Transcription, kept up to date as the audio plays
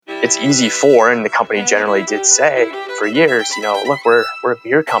it's easy for, and the company generally did say for years, look, we're a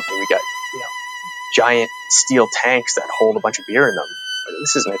beer company. We got, giant steel tanks that hold a bunch of beer in them. But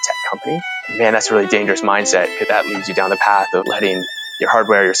this isn't a tech company. And man, that's a really dangerous mindset, because that leads you down the path of letting your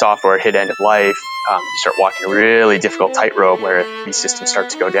hardware, your software hit end of life. You start walking a really difficult tightrope where if these systems start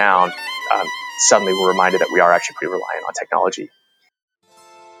to go down, suddenly we're reminded that we are actually pretty reliant on technology.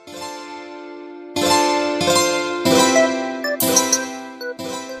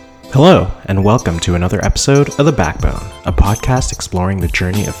 Hello, and welcome to another episode of The Backbone, a podcast exploring the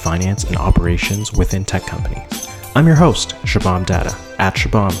journey of finance and operations within tech companies. I'm your host, Shabam Data, at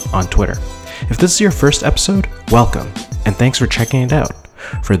Shabam on Twitter. If this is your first episode, welcome, and thanks for checking it out.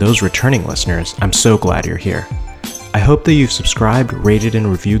 For those returning listeners, I'm so glad you're here. I hope that you've subscribed, rated, and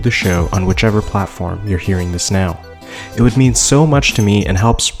reviewed the show on whichever platform you're hearing this now. It would mean so much to me and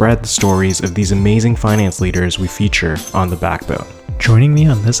help spread the stories of these amazing finance leaders we feature on The Backbone. Joining me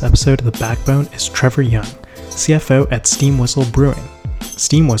on this episode of The Backbone is Trevor Young, CFO at Steam Whistle Brewing.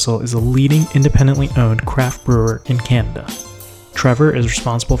 Steam Whistle is a leading independently owned craft brewer in Canada. Trevor is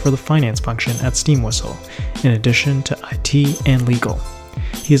responsible for the finance function at Steam Whistle, in addition to IT and legal.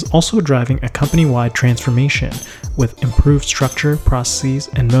 He is also driving a company-wide transformation with improved structure, processes,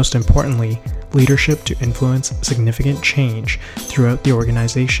 and most importantly, leadership to influence significant change throughout the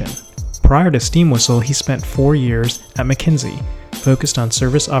organization. Prior to Steam Whistle, he spent 4 years at McKinsey, focused on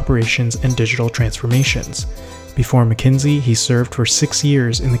service operations and digital transformations. Before McKinsey, he served for 6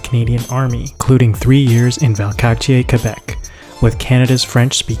 years in the Canadian Army, including 3 years in Valcartier, Quebec, with Canada's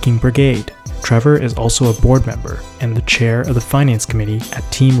French-speaking brigade. Trevor is also a board member and the chair of the finance committee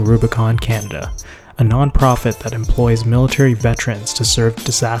at Team Rubicon Canada, a nonprofit that employs military veterans to serve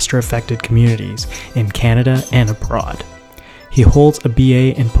disaster-affected communities in Canada and abroad. He holds a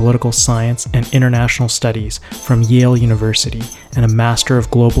BA in Political Science and International Studies from Yale University and a Master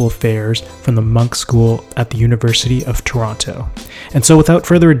of Global Affairs from the Monk School at the University of Toronto. And so without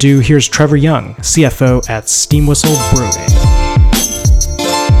further ado, here's Trevor Young, CFO at Steam Whistle Brewing.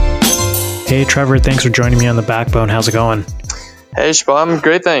 Hey Trevor, thanks for joining me on The Backbone. How's it going? Hey Shabam,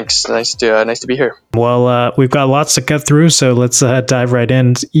 great, thanks. Nice to be here. Well, we've got lots to cut through, so let's dive right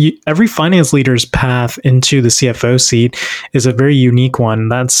in. Every finance leader's path into the CFO seat is a very unique one.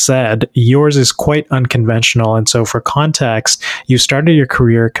 That said, yours is quite unconventional, and so for context, you started your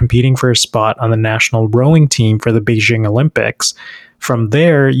career competing for a spot on the national rowing team for the Beijing Olympics. From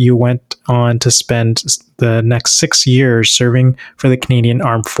there, you went on to spend the next 6 years serving for the Canadian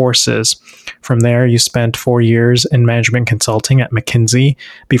Armed Forces. From there, you spent 4 years in management consulting at McKinsey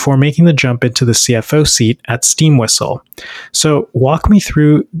before making the jump into the CFO seat at Steam Whistle. So walk me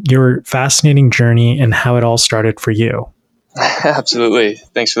through your fascinating journey and how it all started for you. Absolutely.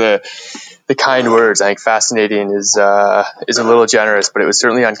 Thanks for the kind words. I think fascinating is a little generous, but it was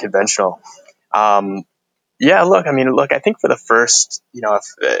certainly unconventional. I think for the first,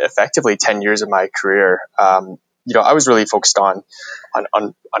 effectively 10 years of my career, I was really focused on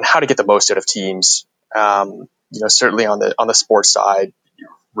how to get the most out of teams. Certainly on the sports side,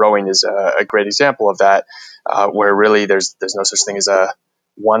 rowing is a great example of that, where really there's no such thing as a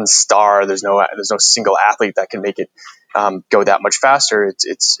one star. There's no single athlete that can make it go that much faster.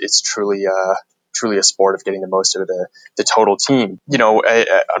 It's truly a sport of getting the most out of the total team.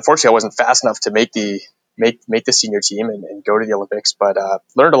 Unfortunately, I wasn't fast enough to make the senior team and go to the Olympics, but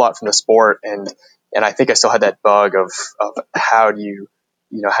learned a lot from the sport, and I think I still had that bug of how do you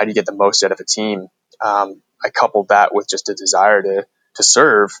get the most out of a team. I coupled that with just a desire to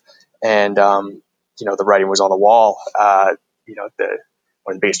serve, and the writing was on the wall.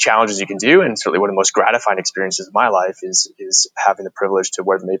 One of the biggest challenges you can do, and certainly one of the most gratifying experiences of my life, is having the privilege to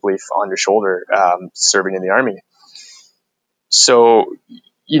wear the maple leaf on your shoulder, serving in the Army. So,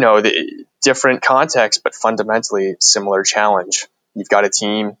 the different context, but fundamentally similar challenge. You've got a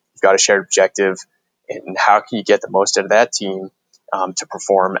team, you've got a shared objective, and how can you get the most out of that team to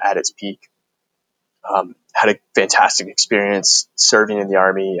perform at its peak? Had a fantastic experience serving in the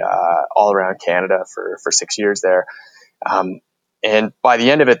Army all around Canada for 6 years there. And by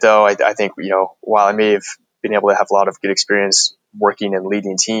the end of it, though, I think, while I may have been able to have a lot of good experience working and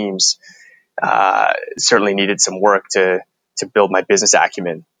leading teams, certainly needed some work to build my business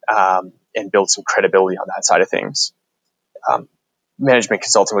acumen and build some credibility on that side of things. Management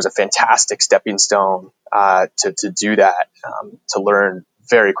consulting was a fantastic stepping stone to do that, to learn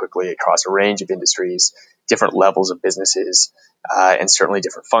very quickly across a range of industries, different levels of businesses, and certainly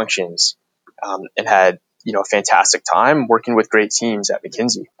different functions, and had a fantastic time working with great teams at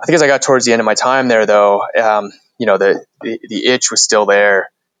McKinsey. I think as I got towards the end of my time there, though, the itch was still there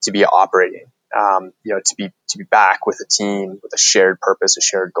to be operating. to be back with a team with a shared purpose, a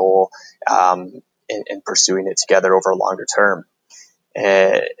shared goal, and pursuing it together over a longer term.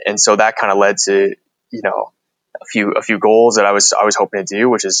 And so that kind of led to, a few goals that I was hoping to do,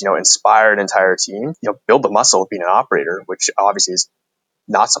 which is, inspire an entire team, build the muscle of being an operator, which obviously is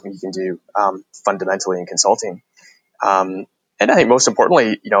not something you can do fundamentally in consulting. And I think most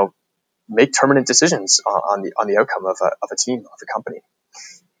importantly, make permanent decisions on the outcome of a team, of a company.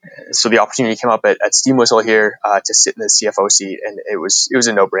 So the opportunity came up at Steam Whistle here to sit in the CFO seat, and it was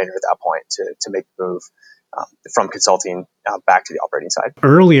a no-brainer at that point to make the move from consulting back to the operating side.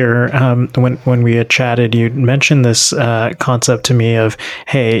 Earlier, when we had chatted, you mentioned this concept to me of,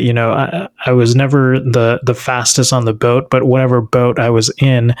 hey, I was never the fastest on the boat, but whatever boat I was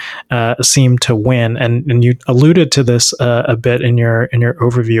in seemed to win, and you alluded to this a bit in your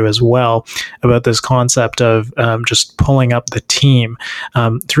overview as well about this concept of just pulling up the team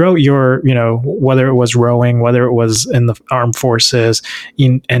throughout your, whether it was rowing, whether it was in the armed forces,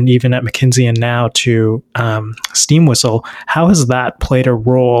 and even at McKinsey and now to Steam Whistle. How has that played a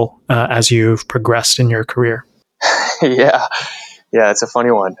role as you've progressed in your career? Yeah, it's a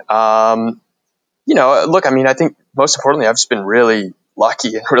funny one. Look, I think most importantly, I've just been really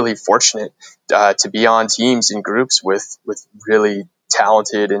lucky and really fortunate to be on teams and groups with really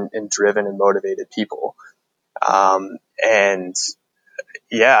talented and driven and motivated people. And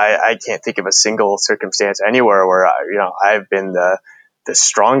yeah, I can't think of a single circumstance anywhere where I've been the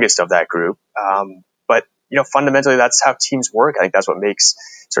strongest of that group. But fundamentally, that's how teams work. I think that's what makes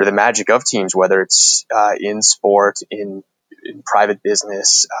sort of the magic of teams, whether it's in sport, in private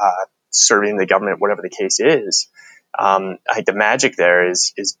business, serving the government, whatever the case is. I think the magic there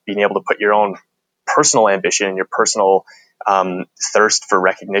is being able to put your own personal ambition and your personal thirst for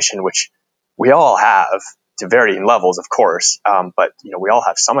recognition, which we all have to varying levels, of course. But we all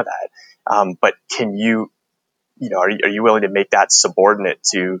have some of that. But can you, are you willing to make that subordinate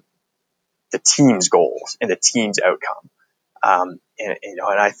to the team's goals and the team's outcome? And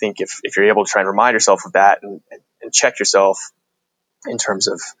I think if you're able to try and remind yourself of that and check yourself in terms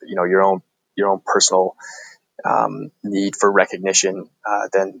of your own personal need for recognition,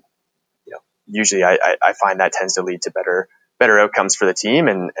 then usually I find that tends to lead to better outcomes for the team,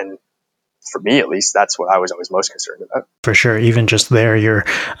 and for me at least, that's what I was always most concerned about. For sure, even just there, you're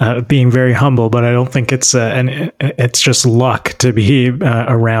being very humble, but I don't think it's and it's just luck to be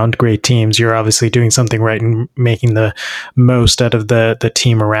around great teams. You're obviously doing something right and making the most out of the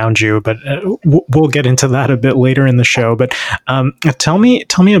team around you. But we'll get into that a bit later in the show. But tell me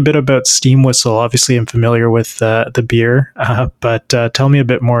a bit about Steam Whistle. Obviously, I'm familiar with the beer, but tell me a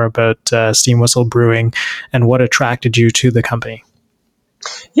bit more about Steam Whistle Brewing and what attracted you to the company.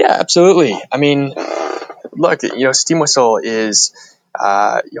 Yeah, absolutely. Look, Steam Whistle is,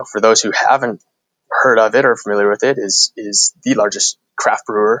 for those who haven't heard of it or familiar with it, is the largest craft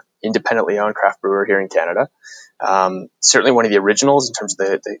brewer, independently owned craft brewer here in Canada. Certainly one of the originals in terms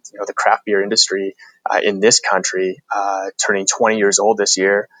of the craft beer industry in this country, turning 20 years old this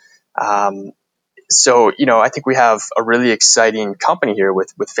year. So I think we have a really exciting company here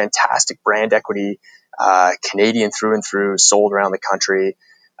with fantastic brand equity, Canadian through and through, sold around the country.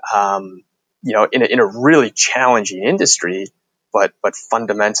 In a really challenging industry, but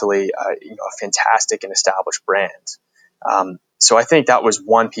fundamentally, a fantastic and established brand. So I think that was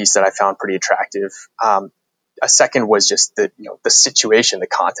one piece that I found pretty attractive. A second was just the situation, the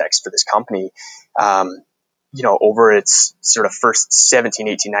context for this company. Over its sort of first 17,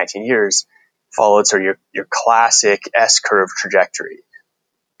 18, 19 years, followed sort of your classic S-curve trajectory.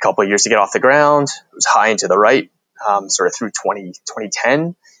 A couple of years to get off the ground, it was high and to the right, sort of through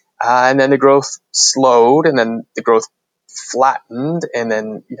 2010. And then the growth slowed, and then the growth flattened, and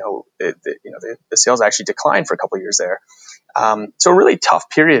then the sales actually declined for a couple of years there. So a really tough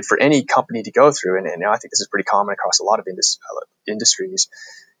period for any company to go through, and I think this is pretty common across a lot of industries.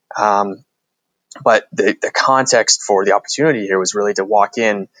 But the context for the opportunity here was really to walk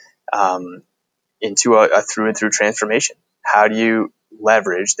in into a through and through transformation. How do you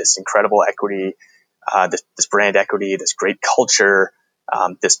leverage this incredible equity, this brand equity, this great culture,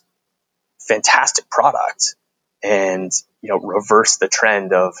 this fantastic product, and reverse the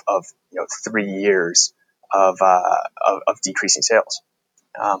trend of 3 years of decreasing sales.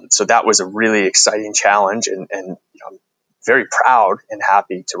 So that was a really exciting challenge, and I'm very proud and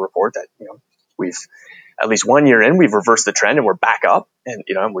happy to report that we've at least 1 year in, we've reversed the trend and we're back up, and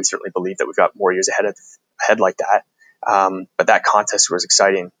and we certainly believe that we've got more years ahead like that. But that contest was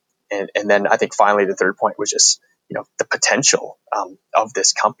exciting, and then I think finally the third point was just the potential of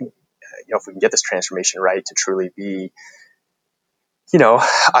this company. If we can get this transformation right to truly be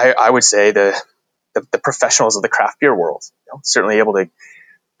I would say the professionals of the craft beer world, certainly able to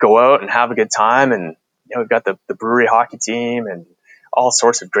go out and have a good time. And, we've got the brewery hockey team and all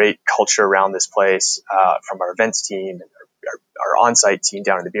sorts of great culture around this place, from our events team and our on-site team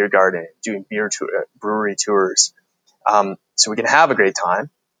down in the beer garden, doing brewery tours. So we can have a great time,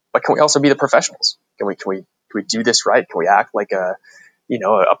 but can we also be the professionals? Can we do this right? Can we act like a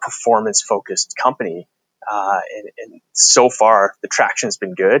performance focused company? And so far the traction's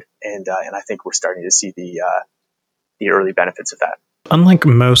been good. And I think we're starting to see the early benefits of that. Unlike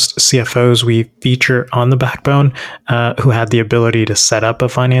most CFOs we feature on the Backbone, who had the ability to set up a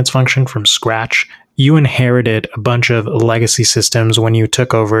finance function from scratch, you inherited a bunch of legacy systems when you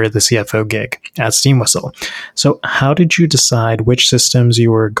took over the CFO gig at Steam Whistle. So how did you decide which systems you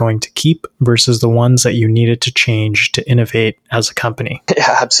were going to keep versus the ones that you needed to change to innovate as a company?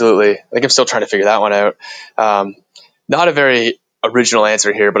 Yeah, absolutely. I think I'm still trying to figure that one out. Not a very original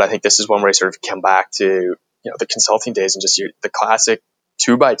answer here, but I think this is one where I sort of come back to the consulting days and just the classic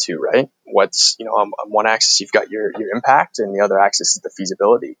 2x2, right? What's on one axis you've got your impact, and the other axis is the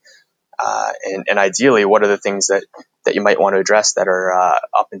feasibility. And ideally, what are the things that you might want to address that are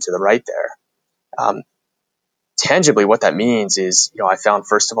up and to the right there? Tangibly, what that means is, I found,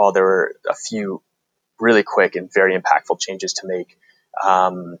 first of all, there were a few really quick and very impactful changes to make,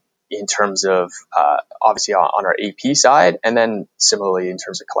 in terms of obviously on our AP side, and then similarly in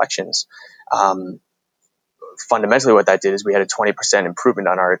terms of collections. Fundamentally, what that did is we had a 20% improvement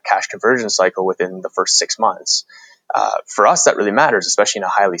on our cash conversion cycle within the first 6 months. For us, that really matters, especially in a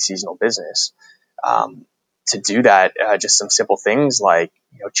highly seasonal business. To do that, just some simple things like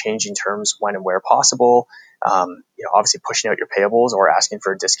changing terms when and where possible. Obviously pushing out your payables or asking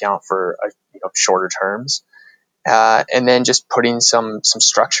for a discount for shorter terms, and then just putting some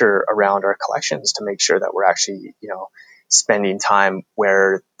structure around our collections to make sure that we're actually spending time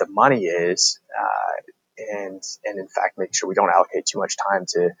where the money is, and in fact making sure we don't allocate too much time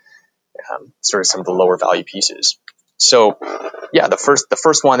to sort of some of the lower value pieces. So yeah, the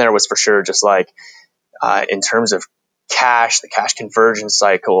first one there was for sure just like, in terms of the cash conversion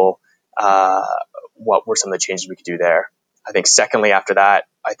cycle, what were some of the changes we could do there? I think secondly, after that,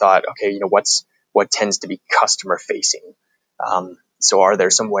 I thought, okay, what tends to be customer facing? So are there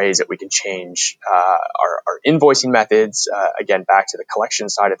some ways that we can change our invoicing methods? Again, back to the collection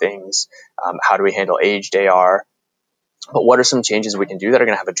side of things. How do we handle aged AR? But what are some changes we can do that are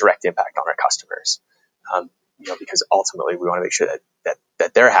going to have a direct impact on our customers? Because ultimately we want to make sure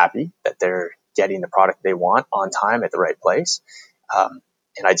that they're happy, that they're getting the product they want on time at the right place.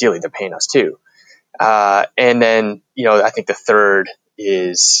 And ideally they're paying us too. And then, I think the third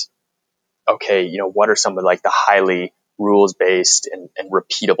is, okay, what are some of like the highly rules-based and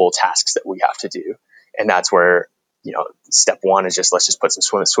repeatable tasks that we have to do? And that's where, step one is let's just put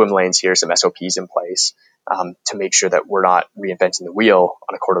some swim lanes here, some SOPs in place, to make sure that we're not reinventing the wheel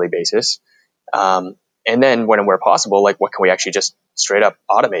on a quarterly basis. And then when and where possible, like what can we actually just straight up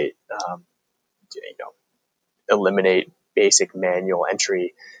automate? Eliminate basic manual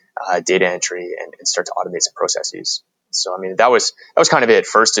entry, data entry, and start to automate some processes. So, I mean, that was kind of it.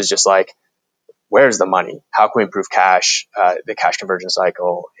 First is just like, where's the money? How can we improve cash, the cash conversion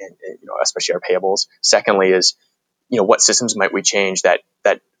cycle, and especially our payables? Secondly is, what systems might we change that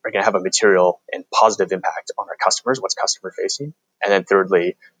are going to have a material and positive impact on our customers? What's customer facing? And then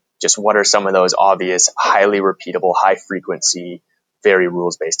thirdly, just what are some of those obvious, highly repeatable, high frequency, very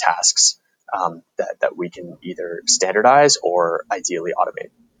rules based tasks that we can either standardize or ideally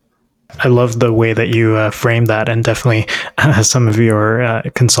automate? I love the way that you frame that, and definitely some of your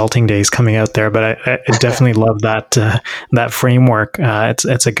consulting days coming out there. But I definitely love that framework.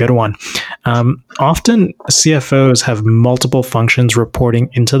 It's a good one. Often CFOs have multiple functions reporting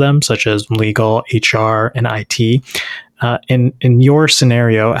into them, such as legal, HR, and IT. In your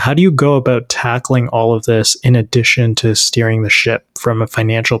scenario, how do you go about tackling all of this in addition to steering the ship from a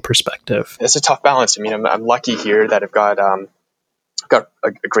financial perspective? It's a tough balance. I mean, I'm lucky here that I've got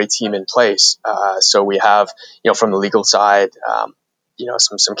a great team in place. So we have, from the legal side,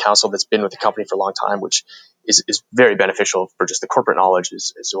 some counsel that's been with the company for a long time, which is very beneficial for just the corporate knowledge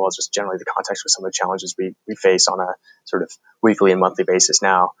as well as just generally the context with some of the challenges we face on a sort of weekly and monthly basis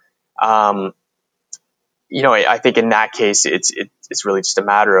now. I think in that case, it's really just a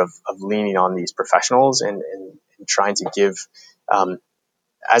matter of leaning on these professionals and trying to give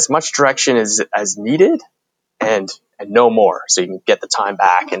as much direction as needed, and no more, so you can get the time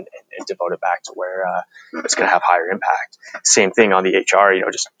back and devote it back to where it's going to have higher impact. Same thing on the HR,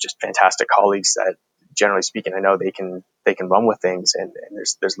 just fantastic colleagues that, generally speaking, I know they can run with things, and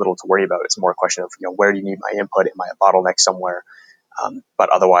there's little to worry about. It's more a question of, where do you need my input? Am I a bottleneck somewhere? but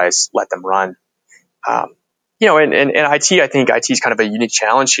otherwise let them run. In IT, I think IT is kind of a unique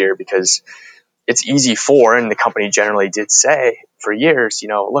challenge here because it's easy for, and the company generally did say for years,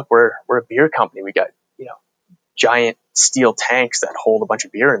 look, we're a beer company. We got, giant steel tanks that hold a bunch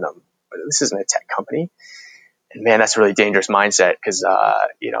of beer in them. But this isn't a tech company. And man, that's a really dangerous mindset because,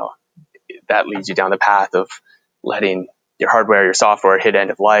 that leads you down the path of letting your hardware, your software hit end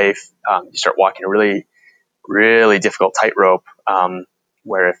of life. You start walking a really, really difficult tightrope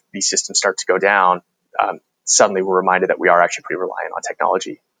where if these systems start to go down, suddenly we're reminded that we are actually pretty reliant on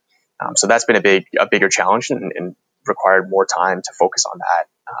technology. So that's been a bigger challenge and required more time to focus on that.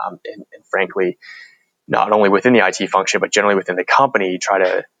 And frankly, not only within the IT function, but generally within the company, try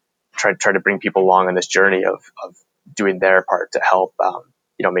to bring people along on this journey of doing their part to help,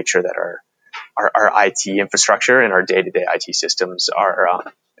 make sure that our IT infrastructure and our day-to-day IT systems are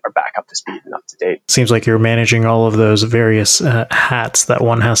back up to speed and up to date. Seems like you're managing all of those various hats that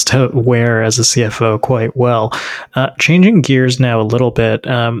one has to wear as a CFO quite well. Changing gears now a little bit,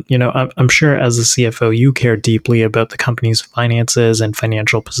 I'm sure as a CFO, you care deeply about the company's finances and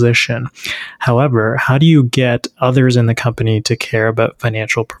financial position. However, how do you get others in the company to care about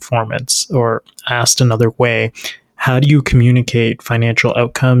financial performance? Or asked another way, how do you communicate financial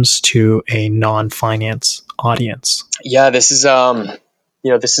outcomes to a non-finance audience? Yeah, this is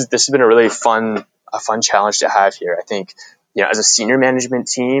this has been a really fun challenge to have here. I think, as a senior management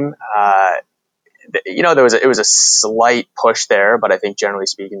team, it was a slight push there, but I think generally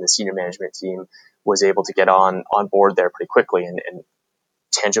speaking, the senior management team was able to get on board there pretty quickly. And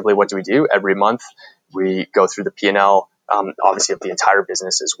tangibly, what do we do? Every month, we go through the P&L, obviously of the entire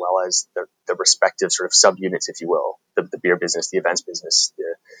business, as well as the respective sort of subunits, if you will, the beer business, the events business,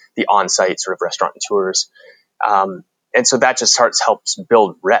 the on-site sort of restaurant and tours. And so that just helps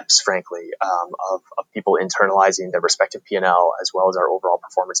build reps, frankly, of people internalizing their respective P&L as well as our overall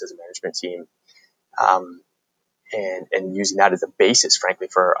performance as a management team, and using that as a basis, frankly,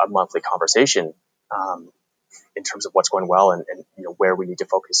 for a monthly conversation in terms of what's going well and where we need to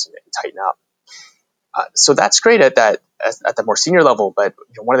focus and tighten up. So that's great at the more senior level, but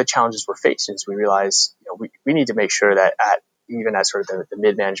one of the challenges we're facing is we realize we need to make sure that even at sort of the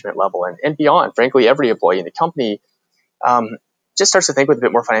mid-management level and beyond, frankly, every employee in the company just starts to think with a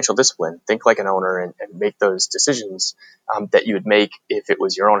bit more financial discipline, think like an owner, and make those decisions that you would make if it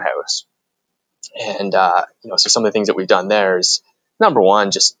was your own house. And so some of the things that we've done there is, number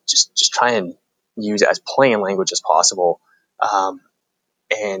one, just try and use as plain language as possible,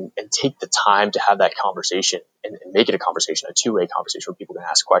 and take the time to have that conversation and make it a conversation, a two-way conversation where people can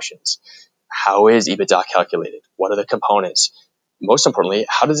ask questions. How is EBITDA calculated? What are the components? Most importantly,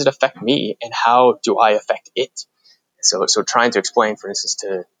 how does it affect me, and how do I affect it? So trying to explain, for instance,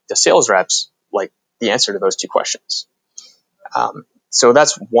 to sales reps, like the answer to those two questions. So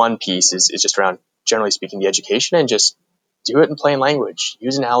that's one piece is just around, generally speaking, the education, and just do it in plain language,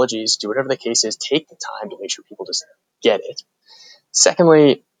 use analogies, do whatever the case is, take the time to make sure people just get it.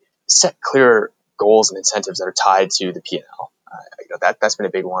 Secondly, set clear goals and incentives that are tied to the P&L. That's been a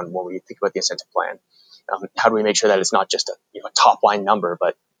big one when we think about the incentive plan. How do we make sure that it's not just a top line number,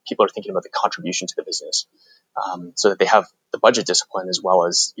 but people are thinking about the contribution to the business, so that they have the budget discipline as well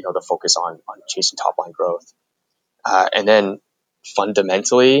as the focus on chasing top line growth. And then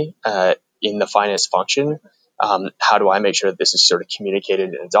fundamentally, in the finance function, how do I make sure that this is sort of communicated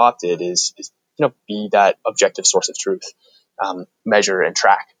and adopted is be that objective source of truth, measure and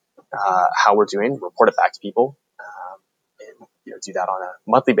track how we're doing, report it back to people, and do that on a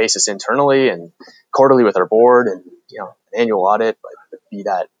monthly basis internally and quarterly with our board, and an annual audit, but be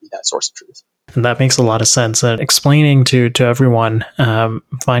that source of truth. And that makes a lot of sense. Explaining to everyone,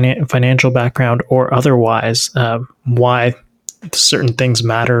 financial background or otherwise, why certain things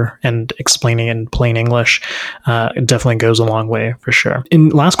matter, and explaining in plain English definitely goes a long way for sure.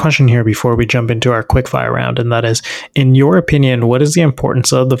 And last question here before we jump into our quick fire round, and that is, in your opinion, what is the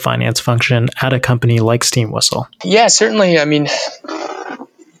importance of the finance function at a company like Steam Whistle? Yeah, certainly. I mean,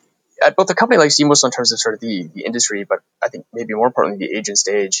 at both a company like Steam Whistle in terms of sort of the industry, but I think maybe more importantly, the age and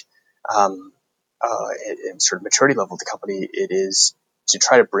stage, and sort of maturity level of the company, it is to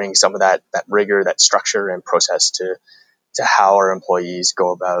try to bring some of that rigor, that structure and process to how our employees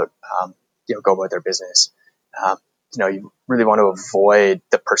go about their business. You really want to avoid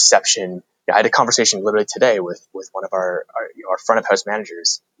the perception. I had a conversation literally today with one of our front of house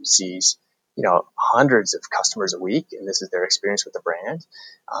managers who sees hundreds of customers a week, and this is their experience with the brand.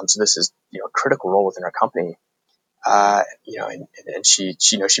 So this is a critical role within our company. And she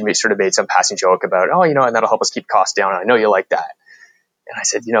sort of made some passing joke about, and that'll help us keep costs down. I know you like that. And I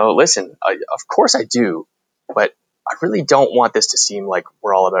said, listen, of course I do, but I really don't want this to seem like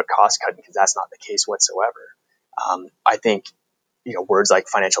we're all about cost cutting, because that's not the case whatsoever. I think, words like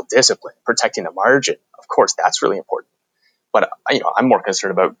financial discipline, protecting the margin, of course, that's really important. But I'm more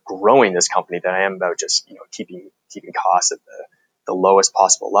concerned about growing this company than I am about just keeping costs at the lowest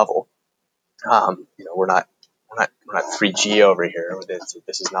possible level. We're not 3G over here.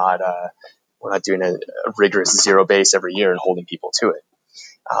 This is not we're not doing a rigorous zero base every year and holding people to it.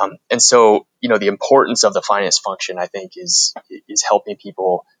 And so the importance of the finance function, I think, is helping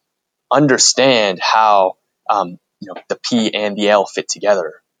people understand how the P and the L fit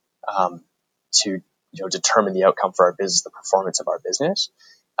together to determine the outcome for our business, the performance of our business,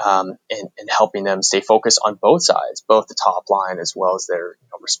 and helping them stay focused on both sides, both the top line as well as their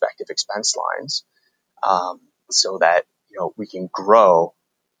respective expense lines, so that we can grow,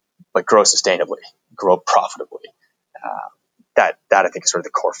 but grow sustainably, grow profitably. That I think is sort of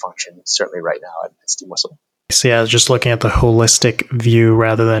the core function, certainly right now at Steam Whistle. So yeah, just looking at the holistic view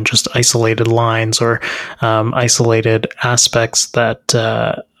rather than just isolated lines or isolated aspects that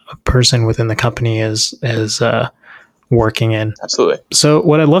a person within the company is working in. Absolutely. So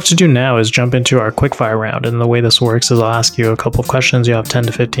what I'd love to do now is jump into our quickfire round. And the way this works is I'll ask you a couple of questions. You have 10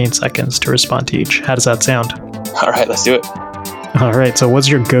 to 15 seconds to respond to each. How does that sound? All right, let's do it. All right. So what's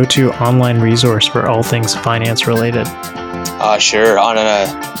your go-to online resource for all things finance related? Sure. On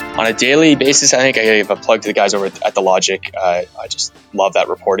a daily basis, I think I give a plug to the guys over at The Logic. I just love that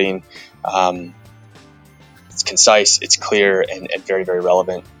reporting. It's concise, it's clear, and very, very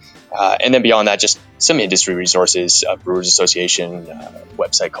relevant. And then beyond that, just some industry resources, Brewers Association,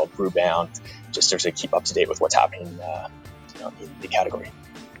 website called Brewbound, just to keep up to date with what's happening in the category.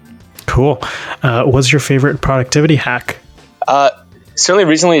 Cool. What's your favorite productivity hack? Certainly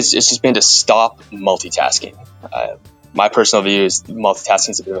recently, it's just been to stop multitasking. My personal view is multitasking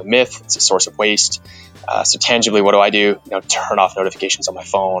is a bit of a myth. It's a source of waste. So tangibly, what do? Turn off notifications on my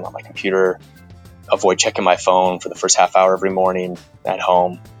phone, on my computer, avoid checking my phone for the first half hour every morning at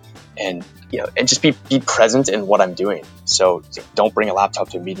home, and just be present in what I'm doing. So don't bring a laptop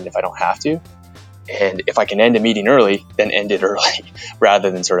to a meeting if I don't have to. And if I can end a meeting early, then end it early,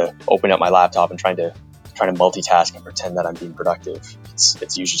 rather than sort of open up my laptop and trying to multitask and pretend that I'm being productive.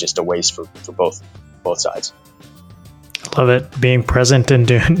 It's usually just a waste for both sides. Love it. Being present and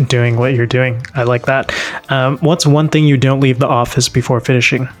doing what you're doing. I like that. What's one thing you don't leave the office before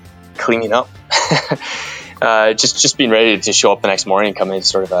finishing? Cleaning up. Just being ready to show up the next morning and come in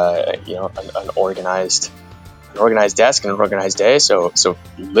sort of an organized desk and an organized day. So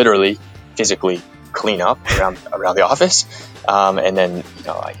literally, physically clean up around the office, and then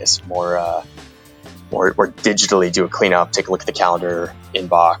I guess more digitally do a cleanup, take a look at the calendar,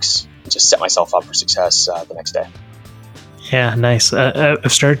 inbox, and just set myself up for success the next day. Yeah, nice.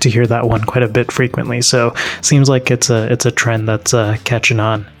 I've started to hear that one quite a bit frequently, so seems like it's a trend that's catching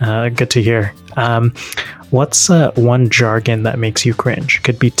on. Good to hear. What's one jargon that makes you cringe?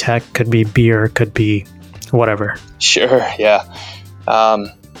 Could be tech, could be beer, could be whatever. Sure, yeah.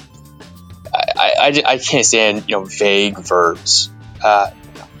 I can't stand vague verbs.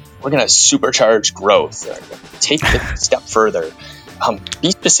 We're gonna supercharge growth. Take it a step further. Be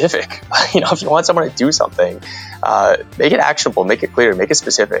specific. If you want someone to do something, make it actionable, make it clear, make it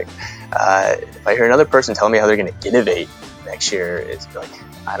specific. If I hear another person telling me how they're going to innovate next year, it's like,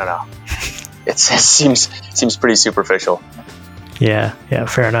 I don't know. It seems pretty superficial. Yeah,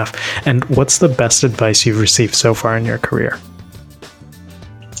 fair enough. And what's the best advice you've received so far in your career?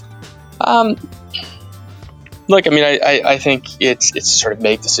 Look, I think it's sort of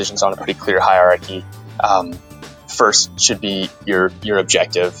make decisions on a pretty clear hierarchy. First should be your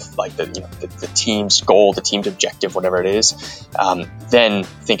objective, like the team's goal, the team's objective, whatever it is. Then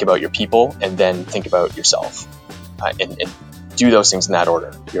think about your people, and then think about yourself, and do those things in that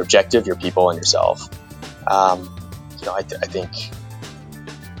order: your objective, your people, and yourself. I think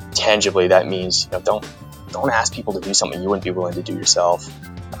tangibly that means don't ask people to do something you wouldn't be willing to do yourself.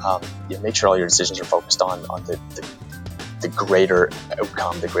 Make sure all your decisions are focused on the greater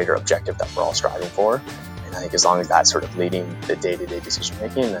outcome, the greater objective that we're all striving for. And I think as long as that's sort of leading the day-to-day decision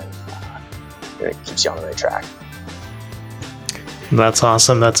making, then it keeps you on the right track. That's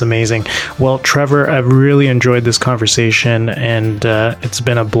awesome. That's amazing. Well, Trevor, I've really enjoyed this conversation, and it's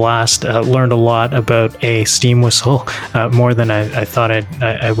been a blast. Learned a lot about Steam Whistle, more than I thought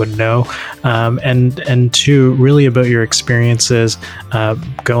I would know, and two, really about your experiences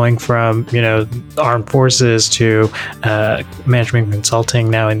going from armed forces to management consulting,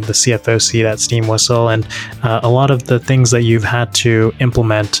 now in the CFO seat at Steam Whistle, and a lot of the things that you've had to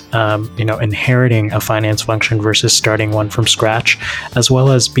implement, inheriting a finance function versus starting one from scratch. as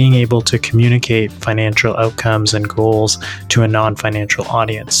well as being able to communicate financial outcomes and goals to a non-financial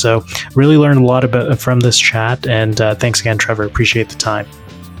audience. So really learned a lot from this chat, and thanks again, Trevor. Appreciate the time.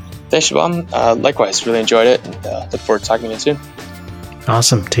 Thanks, Shabam. Likewise, really enjoyed it, and look forward to talking to you soon.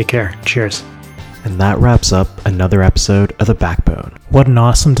 Awesome. Take care. Cheers. And that wraps up another episode of The Backbone. What an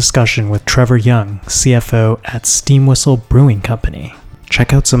awesome discussion with Trevor Young, CFO at Steam Whistle Brewing Company.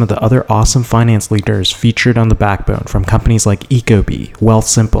 Check out some of the other awesome finance leaders featured on The Backbone from companies like Ecobee,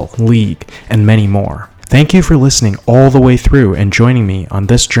 Wealthsimple, League, and many more. Thank you for listening all the way through and joining me on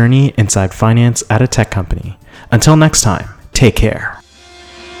this journey inside finance at a tech company. Until next time, take care.